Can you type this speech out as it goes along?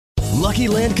Lucky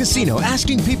Land Casino,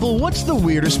 asking people, what's the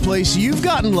weirdest place you've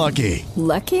gotten lucky?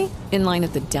 Lucky? In line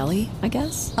at the deli, I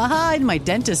guess? Aha, in my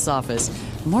dentist's office.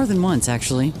 More than once,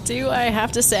 actually. Do I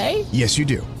have to say? Yes, you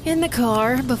do. In the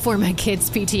car before my kids'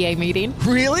 PTA meeting.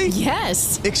 Really?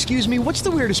 Yes. Excuse me, what's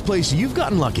the weirdest place you've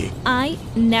gotten lucky? I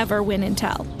never win and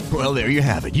tell. Well, there you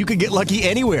have it. You can get lucky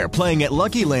anywhere, playing at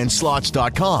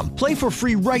LuckyLandSlots.com. Play for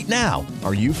free right now.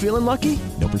 Are you feeling lucky?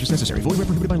 No purchase necessary. Void where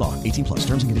prohibited by law. 18 plus.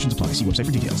 Terms and conditions apply. See website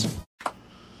for details.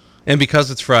 And because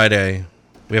it's Friday,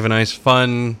 we have a nice,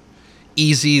 fun,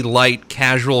 easy, light,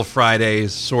 casual Friday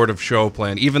sort of show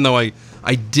planned. Even though I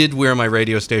did wear my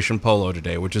radio station polo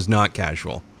today, which is not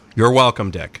casual. You're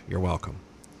welcome, Dick. You're welcome.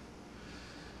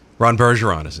 Ron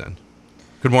Bergeron is in.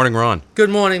 Good morning, Ron. Good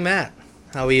morning, Matt.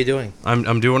 How are you doing?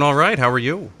 I'm doing all right. How are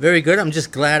you? Very good. I'm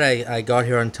just glad I got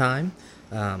here on time.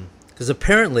 Because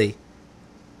apparently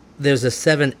there's a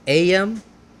 7 a.m.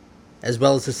 as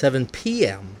well as a 7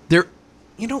 p.m.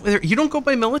 You don't go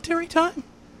by military time?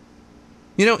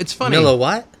 You know, it's funny. Miller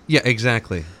what? Yeah,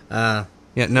 exactly. No,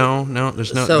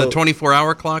 there's no... So, the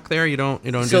 24-hour clock there, you don't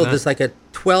do that? So there's like a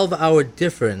 12-hour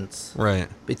difference right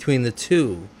between the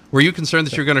two. Were you concerned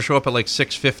that you were going to show up at like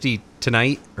 6:50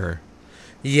 tonight? Or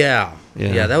Yeah,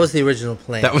 that was the original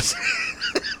plan. That was...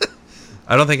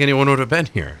 I don't think anyone would have been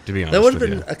here, to be honest. That would have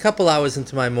been a couple hours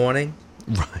into my morning.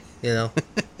 Right. You know,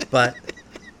 but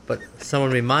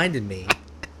someone reminded me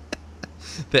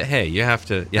that hey, you have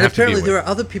to. And apparently, there are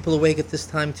other people awake at this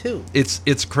time too.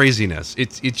 It's craziness.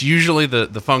 It's usually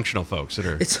the functional folks that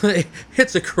are.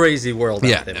 It's a crazy world.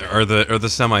 Yeah, out there, or the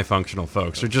semi-functional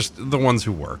folks, or just the ones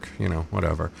who work. You know,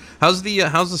 whatever. How's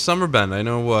the summer been? I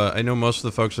know most of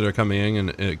the folks that are coming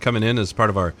in as part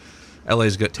of our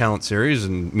LA's Got Talent series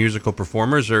and musical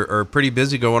performers are pretty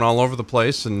busy going all over the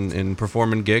place and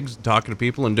performing gigs, talking to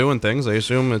people and doing things. I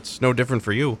assume it's no different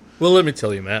for you. Well, let me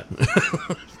tell you, Matt.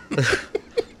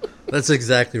 That's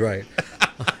exactly right.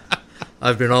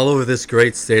 I've been all over this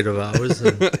great state of ours.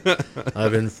 And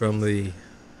I've been from the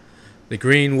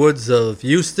green woods of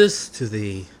Eustis to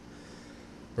the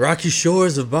rocky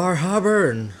shores of Bar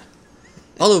Harbor and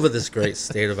all over this great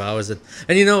state of ours. And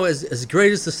you know, as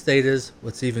great as the state is,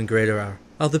 what's even greater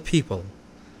are the people.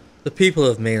 The people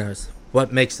of Maine are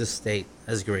what makes this state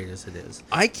as great as it is.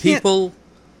 People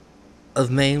of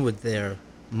Maine with their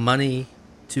money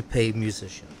to pay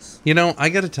musicians. You know, I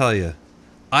got to tell you,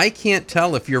 I can't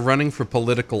tell if you're running for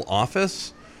political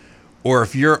office or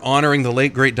if you're honoring the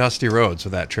late great Dusty Rhodes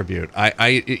with that tribute.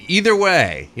 Either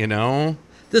way, you know.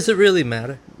 Does it really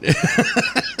matter?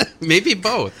 Maybe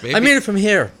both. Maybe. I mean it from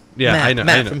here. Yeah, Matt, I know.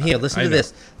 Matt, from here. Listen to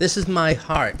this. This is my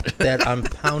heart that I'm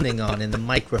pounding on in the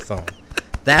microphone.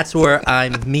 That's where I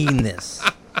mean this.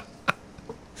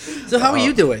 So how are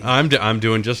you doing? I'm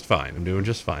doing just fine.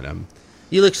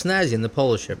 You look snazzy in the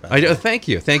polo shirt. I do. Thank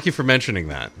you for mentioning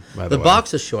that. By the way, the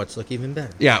boxer shorts look even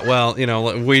better. Yeah, well, you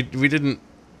know, we didn't.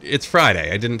 It's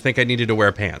Friday. I didn't think I needed to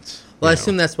wear pants. Well, I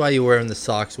assume that's why you're wearing the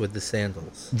socks with the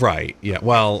sandals. Right. Yeah.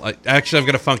 Well, actually, I've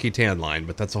got a funky tan line,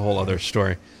 but that's a whole other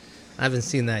story. I haven't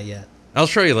seen that yet. I'll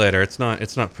show you later. It's not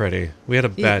pretty. We had a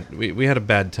bad we had a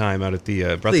bad time out at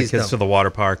the brought the kids to the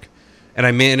water park, and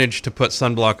I managed to put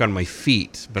sunblock on my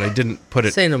feet, but I didn't put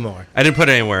it. Say no more. I didn't put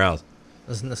it anywhere else.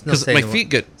 Because my feet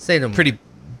get pretty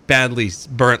badly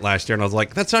burnt last year, and I was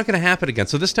like, that's not going to happen again.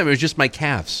 So this time it was just my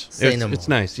calves. It's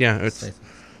nice. Yeah, it's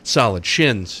solid.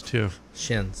 Shins, too.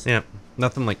 Shins. Yeah,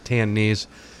 nothing like tan knees.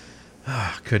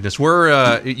 Oh, goodness.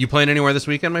 You playing anywhere this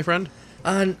weekend, my friend?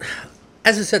 As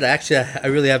I said, actually, I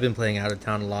really have been playing out of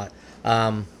town a lot.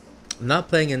 I'm not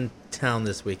playing in town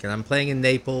this weekend. I'm playing in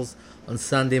Naples on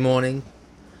Sunday morning,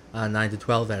 9 to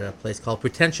 12, at a place called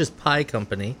Pretentious Pie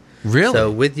Company. Really? So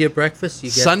with your breakfast,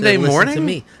 you get Sunday to listen morning? to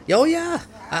me. Oh, yeah.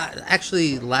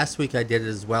 Actually, last week I did it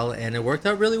as well, and it worked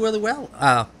out really, really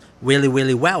well.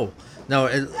 Really well. No,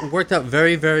 it worked out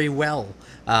very, very well.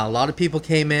 A lot of people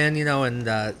came in, you know, and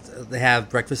they have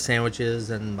breakfast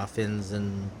sandwiches and muffins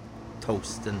and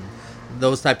toast and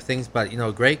those type of things. But, you know,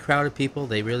 a great crowd of people.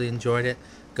 They really enjoyed it.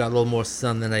 Got a little more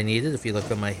sun than I needed, if you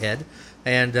look at my head.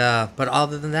 And but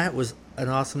other than that, it was an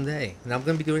awesome day. And I'm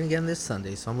going to be doing it again this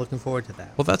Sunday, so I'm looking forward to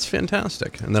that. Well, that's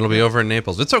fantastic. And that'll be over in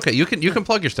Naples. It's okay. You can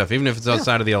plug your stuff, even if it's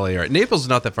outside of the LA area. Naples is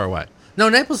not that far away. No,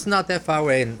 Naples is not that far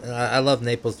away, and I love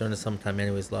Naples during the summertime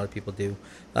anyways. A lot of people do.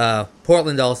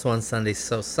 Portland also on Sunday.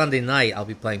 So Sunday night, I'll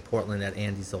be playing Portland at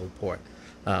Andy's Old Port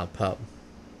pub.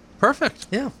 Perfect.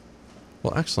 Yeah.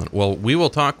 Well, excellent. Well, we will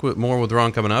talk more with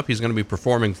Ron coming up. He's going to be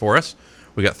performing for us.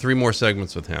 We got 3 more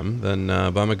segments with him. Then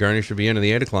Bob McGurney should be in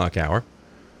the 8 o'clock hour.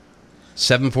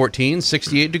 7:14,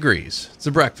 68 degrees. It's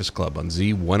the Breakfast Club on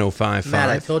Z105.5. Matt,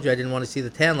 I told you I didn't want to see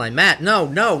the tan line. Matt,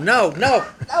 no.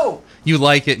 You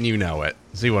like it and you know it.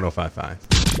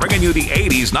 Z105.5. Bringing you the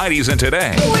 80s, 90s, and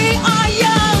today. We are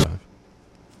young.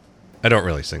 I don't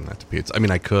really sing that to Pete. I mean,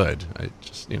 I could. I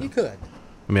just, You could.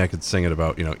 I mean, I could sing it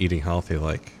about, eating healthy,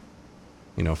 like,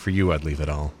 for you, I'd leave it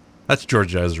all. That's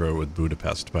George Ezra with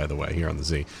Budapest, by the way, here on the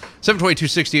Z. 7:22,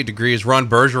 68 degrees. Ron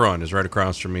Bergeron is right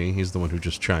across from me. He's the one who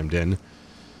just chimed in.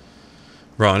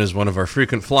 Ron is one of our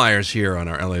frequent flyers here on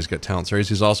our LA's Got Talent series.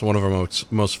 He's also one of our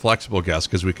most flexible guests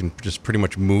because we can just pretty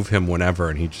much move him whenever,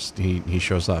 and he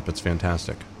shows up. It's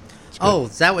fantastic. It's Oh,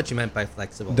 is that what you meant by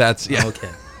flexible? Yeah. Okay.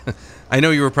 I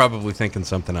know you were probably thinking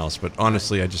something else, but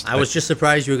honestly, I was just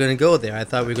surprised you were going to go there. I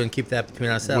thought we were going to keep that between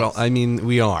ourselves. Well, I mean,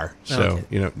 we are. So,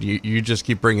 Okay. you just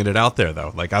keep bringing it out there,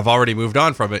 though. Like, I've already moved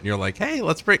on from it, and you're like, hey,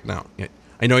 let's break now.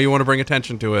 I know you want to bring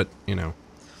attention to it, Well,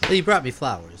 you brought me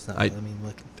flowers.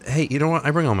 Look. Hey, you know what?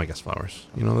 I bring all my guest flowers.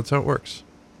 That's how it works.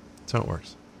 That's how it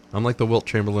works. I'm like the Wilt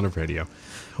Chamberlain of radio.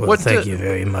 Well, thank you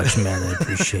very much, man. I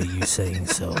appreciate you saying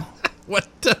so. What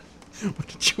did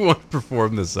you want to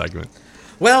perform this segment?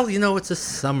 Well, it's a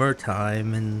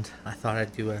summertime, and I thought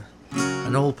I'd do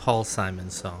an old Paul Simon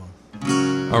song.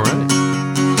 All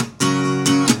right.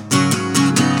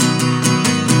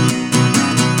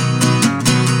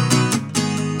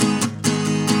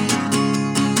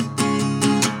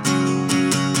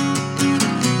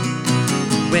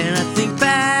 When I think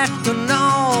back on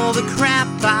all the crap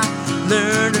I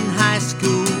learned in high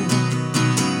school,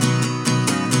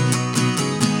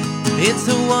 it's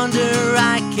a wonder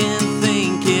I can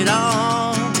think it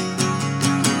all.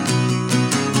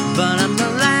 But the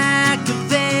lack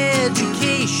of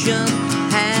education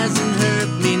hasn't hurt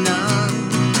me none.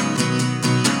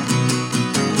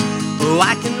 Oh,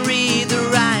 I can read the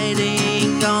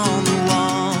writing on the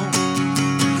wall.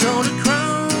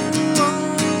 Kodachrome,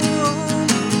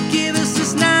 give us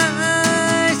this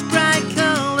nice bright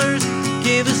colors.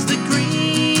 Give us the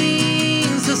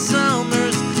greens of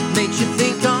summers. Makes you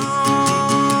think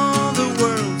all the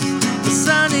world's a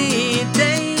sunny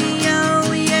day.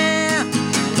 Oh yeah.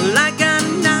 Well, I got a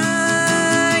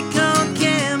Nikon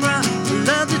camera. I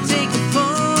love to take a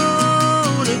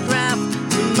photograph.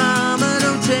 But mama,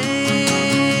 don't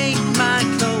take my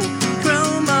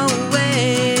Kodachrome away.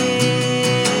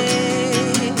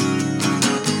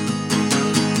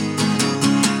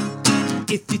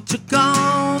 If you took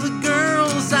all the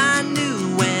girls I knew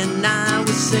when I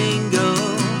was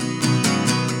single,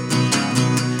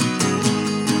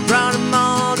 brought them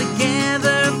all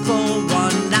together for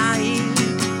one night,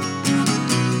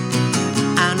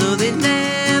 I know they'd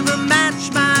never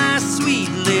match my sweet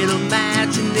little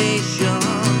imagination.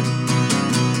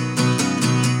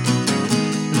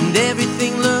 And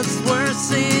everything looks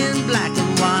worse in black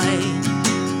and white.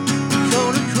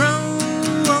 Kodachrome,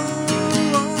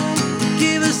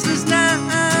 give us those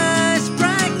nice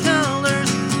bright colors.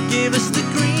 Give us the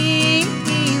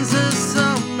greens of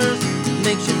summers.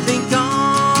 Makes you think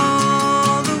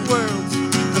all the world's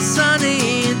a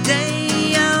sunny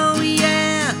day. Oh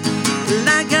yeah. Well,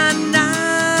 I got a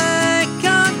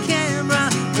Nikon camera.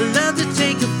 I love to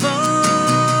take a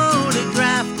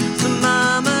photograph. So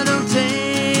mama, don't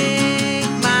take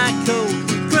my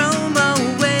Kodachrome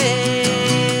away.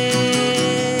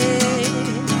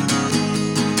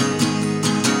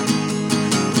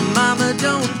 Mama,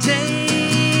 don't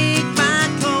take my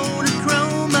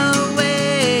Kodachrome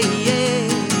away.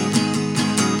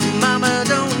 Mama,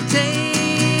 don't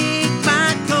take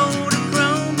my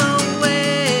Kodachrome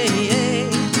away.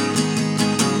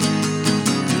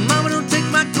 Mama, don't take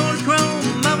my Kodachrome.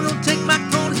 Mama, don't take my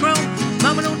Kodachrome.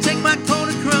 Mama, don't take my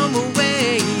Kodachrome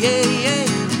away.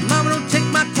 Mama, don't take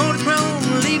my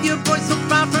Kodachrome. Leave your boy so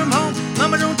far from home.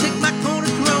 Mama, don't take my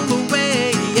Kodachrome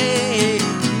away.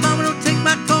 Mama, don't take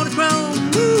my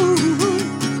Kodachrome.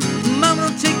 Ooh. Mama,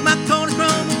 don't take my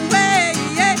Kodachrome away.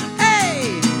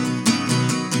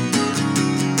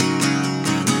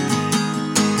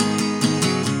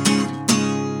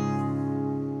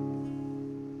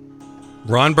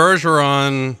 Ron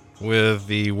Bergeron with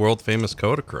the world famous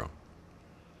Kodachrome.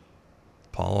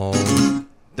 Paul.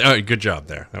 Oh, good job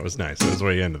there. That was nice. That was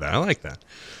way into that. I like that.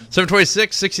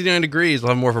 7:26, 69 degrees.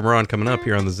 We'll have more from Ron coming up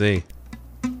here on the Z.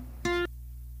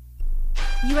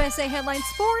 USA Headline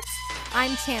Sports,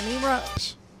 I'm Tammy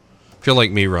Rose. If you're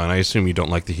like me, Ron, I assume you don't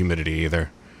like the humidity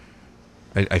either.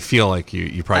 I feel like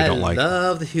you probably don't like it. I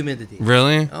love the humidity.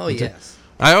 Really? Oh, yes.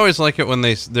 I always like it when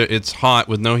it's hot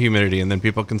with no humidity, and then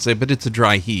people can say, but it's a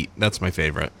dry heat. That's my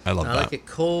favorite. I love that. I like it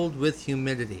cold with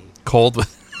humidity. Cold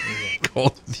with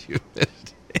humidity.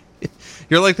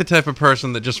 You're like the type of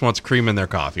person that just wants cream in their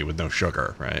coffee with no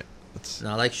sugar, right? No,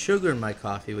 I like sugar in my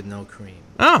coffee with no cream.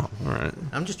 Oh, all right.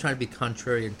 I'm just trying to be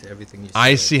contrarian to everything you say.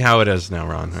 I see how it is now,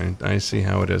 Ron. I see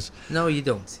how it is. No, you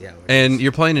don't see how it is. And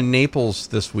you're playing in Naples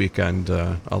this weekend.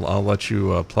 I'll let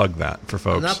you plug that for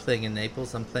folks. I'm not playing in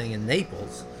Naples. I'm playing in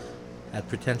Naples at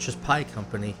Pretentious Pie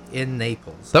Company in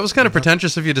Naples. That was kind of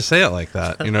pretentious of you to say it like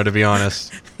that, to be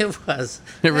honest. It was.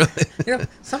 It really...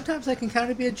 sometimes I can kind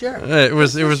of be a jerk. That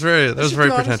was very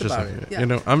pretentious of you.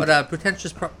 Yeah. But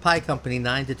Pretentious Pie Company,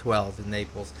 9 to 12 in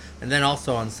Naples. And then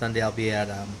also on Sunday I'll be at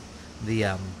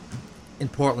in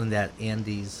Portland at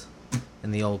Andy's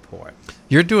in the Old Port.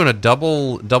 You're doing a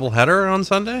double header on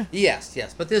Sunday? Yes.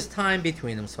 But there's time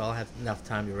between them, so I'll have enough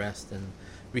time to rest and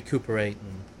recuperate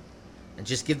and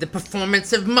just give the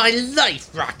performance of my life,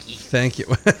 Rocky. Thank you.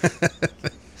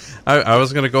 I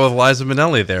was going to go with Liza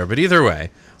Minnelli there, but either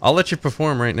way, I'll let you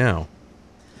perform right now.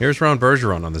 Here's Ron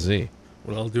Bergeron on the Z.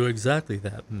 Well, I'll do exactly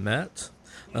that, Matt.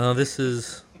 This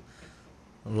is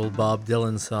a little Bob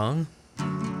Dylan song.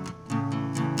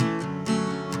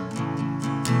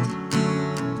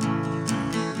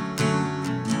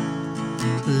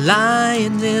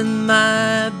 Lying in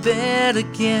my bed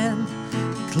again,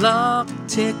 clock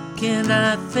ticking,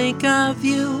 I think of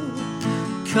you,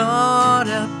 caught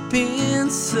up in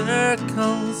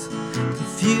circles.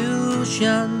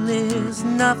 Confusion is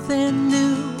nothing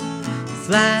new.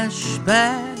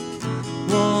 Flashback,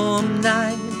 warm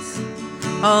nights,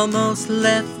 almost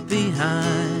left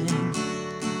behind.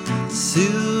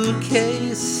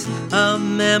 Suitcase of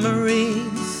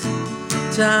memories,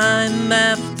 time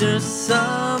after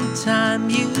sometime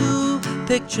you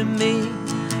picture me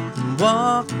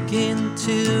walking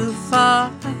too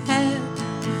far ahead.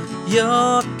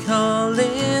 You're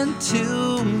calling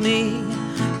to me,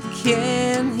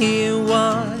 can't hear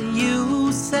what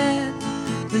you said.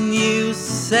 Then you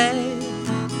say,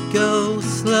 go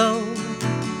slow,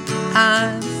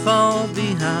 I fall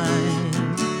behind.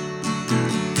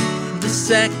 The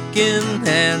second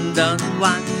hand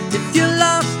unwind. If you're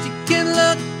lost, you can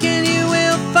look and you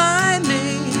will find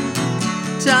me.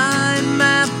 Time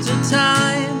after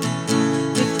time.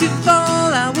 If you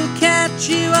fall, I will catch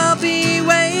you, I'll be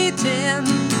waiting.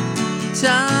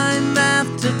 Time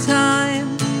after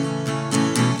time.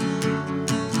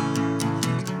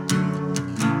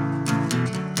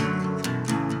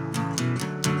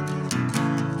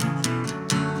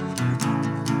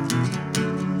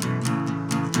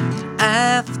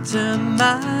 After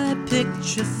my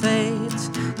picture fades,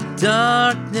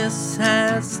 darkness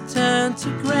has turned to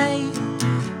gray.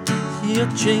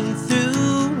 Searching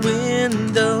through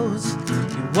windows,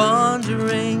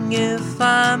 wondering if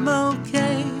I'm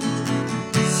okay.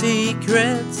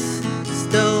 Secrets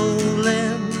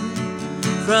stolen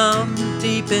from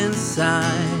deep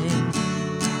inside.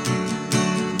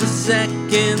 The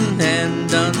second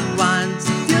hand unwinds.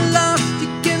 If you're lost, you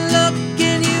can look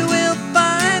and you will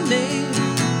find me.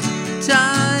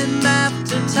 Time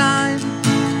after time.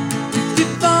 If you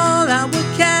fall, I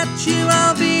will catch you,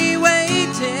 I'll be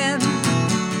waiting.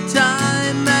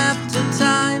 Time after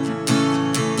time.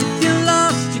 If you're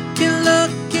lost, you can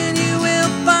look and you will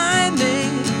find me.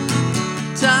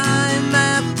 Time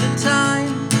after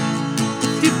time.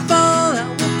 If you fall, I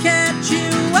will catch you,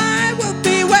 I will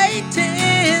be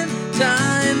waiting.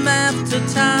 Time after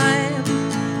time.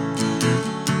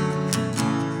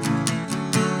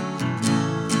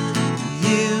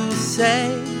 You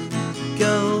say,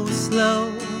 go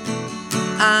slow,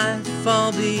 I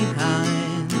fall behind.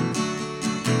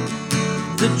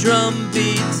 The drum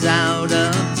beats out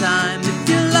of time. If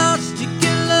you're lost, you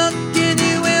can look and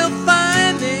you will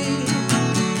find me.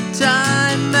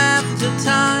 Time after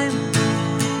time.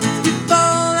 If you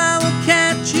fall, I will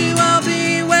catch you, I'll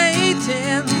be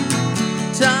waiting.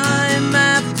 Time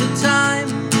after time.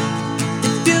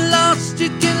 If you're lost, you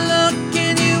can look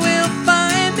and you will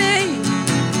find me.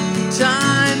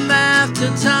 Time after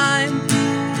time.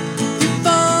 If you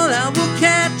fall, I will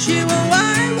catch you, oh,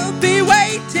 I will be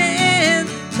waiting.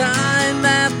 Time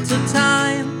after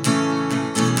time.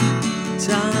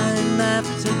 Time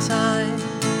after time.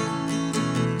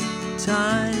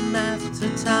 Time after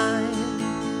time.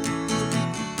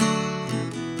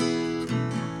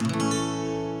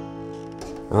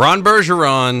 Ron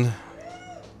Bergeron.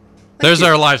 There's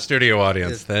our live studio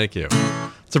audience. Thank you.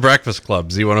 It's a Breakfast Club,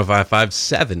 Z105.5,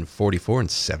 744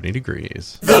 and 70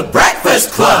 degrees. The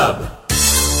Breakfast Club.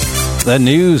 The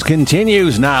news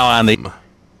continues now on the...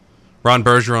 Ron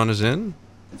Bergeron is in.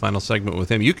 Final segment with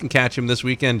him. You can catch him this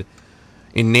weekend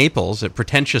in Naples at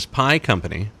Pretentious Pie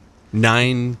Company,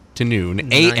 9 to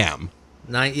noon, a.m.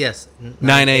 Yes.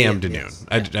 9 a.m. to noon. Yes.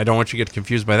 I don't want you to get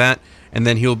confused by that. And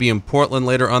then he'll be in Portland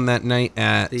later on that night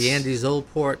at... the Andes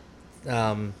Old Port,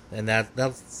 and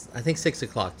that's, I think, 6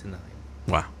 o'clock to 9.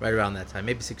 Wow. Right around that time,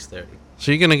 maybe 6:30.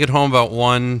 So you're going to get home about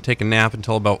 1, take a nap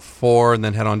until about 4, and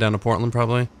then head on down to Portland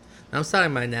probably? I'm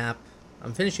starting my nap.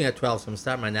 I'm finishing at 12, so I'm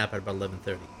starting my nap at about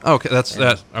 11:30.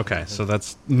 Okay, okay. So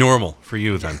that's normal for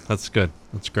you then. That's good.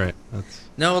 That's great.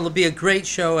 No, it'll be a great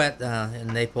show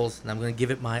in Naples, and I'm going to give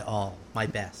it my all, my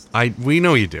best. We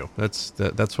know you do. That's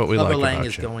what we like Lang about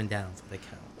is you. going down for the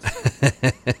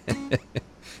count.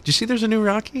 Do you see there's a new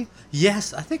Rocky?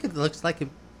 Yes, I think it looks like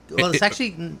it's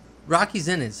actually Rocky's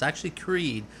in it. It's actually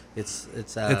Creed. It's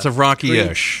a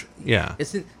Rocky-ish. Creed. Yeah.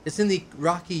 It's in the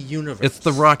Rocky universe. It's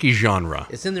the Rocky genre.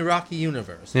 It's in the Rocky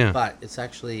universe. Yeah. But it's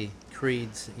actually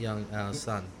Creed's young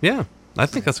son. Yeah. I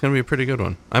think that's going to be a pretty good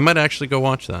one. I might actually go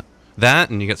watch that. That,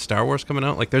 and you get Star Wars coming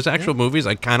out. Like, there's actual movies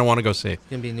I kind of want to go see. There's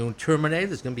going to be a new Terminator.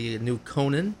 There's going to be a new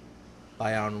Conan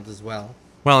by Arnold as well.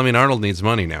 Well, I mean, Arnold needs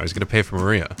money now. He's going to pay for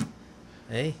Maria.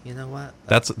 Hey, you know what?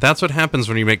 That's what happens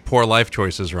when you make poor life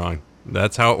choices wrong.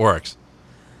 That's how it works.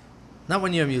 Not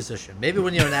when you're a musician. Maybe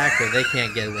when you're an actor, they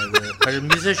can't get away with it. But a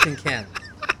musician can.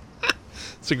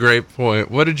 It's a great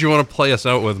point. What did you want to play us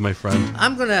out with, my friend?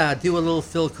 I'm going to do a little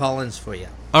Phil Collins for you.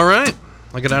 All right.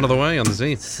 I'll get out of the way on the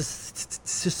Z.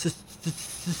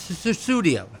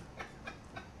 Studio.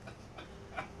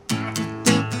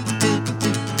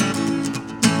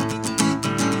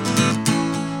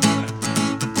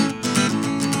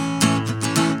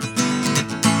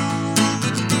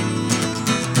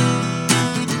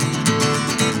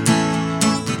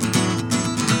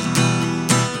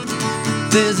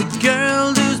 There's a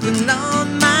girl who's been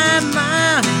on my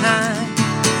mind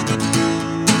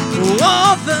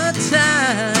all the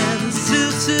time.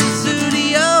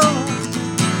 Studio.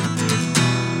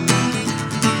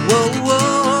 Whoa,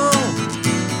 whoa.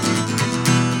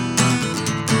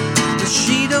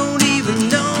 She don't even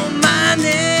know my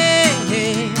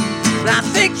name, but I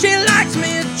think she likes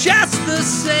me just the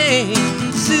same.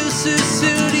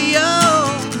 Studio.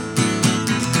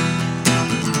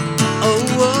 Oh,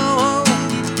 whoa.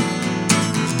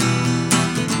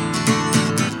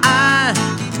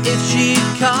 If she'd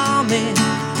call me,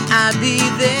 I'd be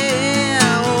there.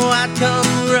 Oh, I'd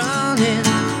come running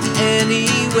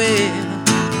anywhere.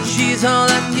 She's all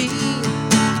I need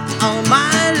all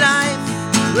my life.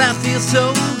 Well, I feel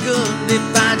so good if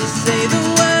I just say the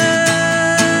word.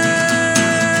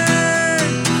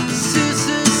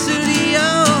 Studio.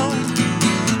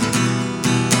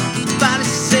 If I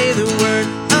just say the word.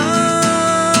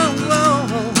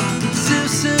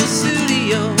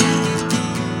 Studio.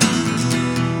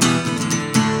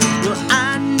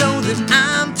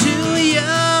 I'm too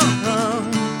young.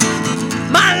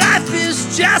 My life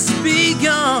is just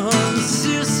begun.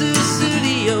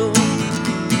 Studio.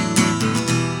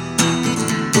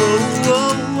 Whoa,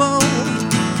 whoa, whoa.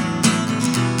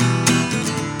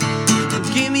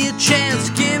 Give me a chance,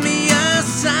 give me a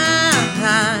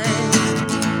sign.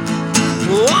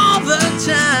 All the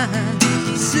time.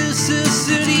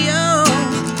 Studio.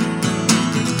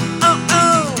 Oh,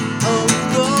 oh, oh,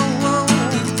 whoa, whoa.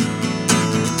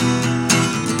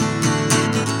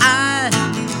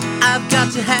 I've got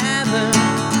to have her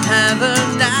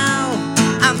now.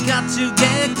 I've got to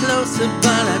get closer,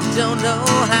 but I don't know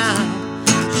how.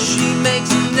 She makes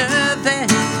me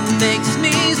nervous, makes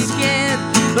me scared,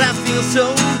 but I feel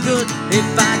so good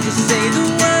if I just say the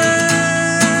word.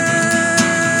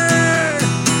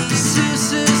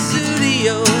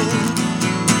 Studio.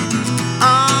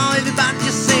 Oh, everybody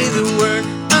just say the word.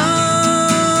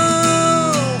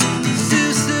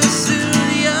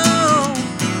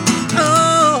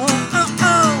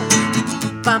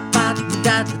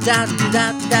 Da da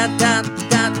da da da da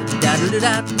da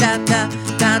da da da da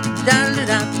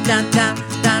da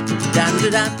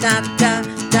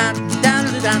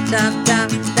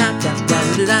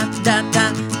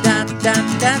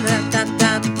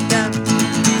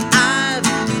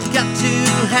I've got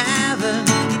to have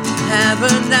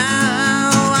her now.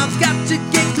 I've got to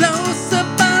get closer,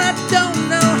 but I don't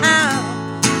know how.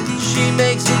 She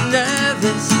makes me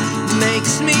nervous,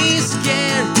 makes me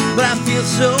scared, but I feel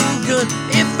so good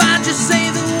if I just say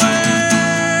the word.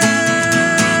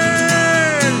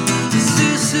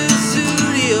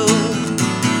 Studio.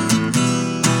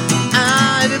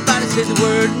 Everybody say the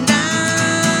word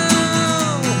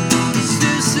now.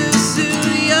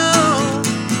 Studio.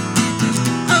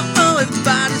 Oh, oh,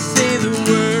 everybody say the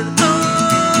word.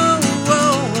 Oh,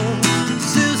 oh,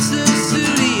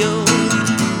 studio.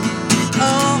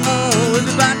 Oh, oh,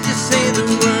 everybody just say the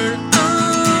word.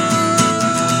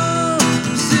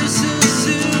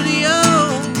 Studio.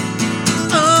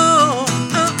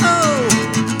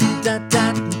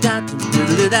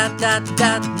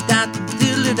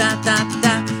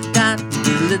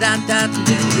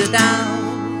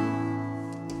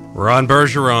 Ron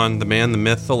Bergeron, the man, the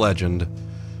myth, the legend.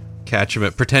 Catch him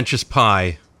at Pretentious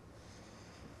Pie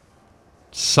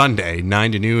Sunday,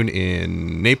 9 to noon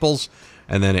in Naples.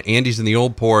 And then at Andy's in the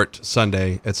Old Port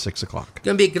Sunday at 6 o'clock.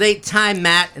 Going to be a great time,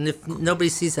 Matt. And if nobody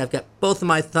sees, I've got both of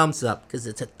my thumbs up because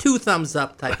it's a 2 thumbs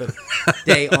up type of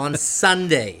day on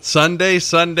Sunday. Sunday.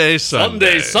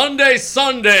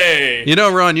 You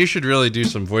know, Ron, you should really do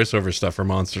some voiceover stuff for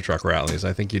Monster Truck rallies.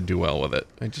 I think you'd do well with it.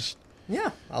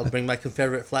 Yeah, I'll bring my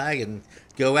Confederate flag and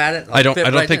go at it. I don't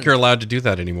think you're allowed to do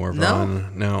that anymore,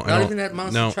 Ron. No, not even at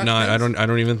Monster Truck. No, I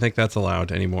don't even think that's allowed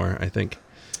anyeanymore. I think.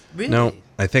 Really? No,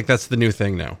 I think that's the new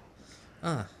thing now.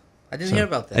 I didn't hear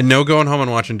about that. And no going home and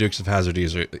watching Dukes of Hazzard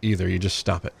either. You just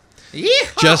stop it.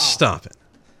 Yeehaw! Just stop it.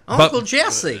 Uncle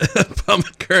Jesse. Bum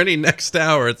McCurney next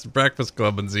hour. It's Breakfast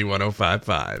Club on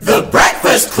Z1055. The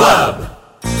Breakfast Club.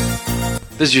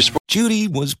 This is your sport. Judy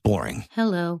was boring.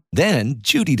 Hello. Then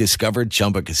Judy discovered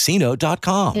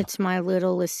ChumbaCasino.com. It's my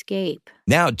little escape.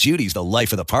 Now Judy's the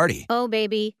life of the party. Oh,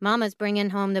 baby, mama's bringing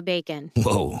home the bacon.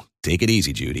 Whoa, take it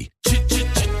easy, Judy.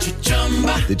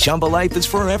 The Chumba life is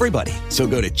for everybody. So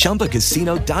go to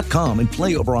ChumbaCasino.com and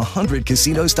play over 100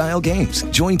 casino-style games.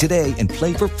 Join today and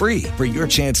play for free for your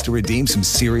chance to redeem some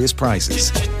serious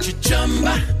prizes.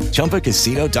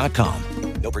 ChumbaCasino.com.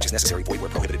 No purchase necessary. Void where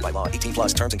prohibited by law.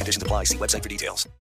 18+ terms and conditions apply. See website for details.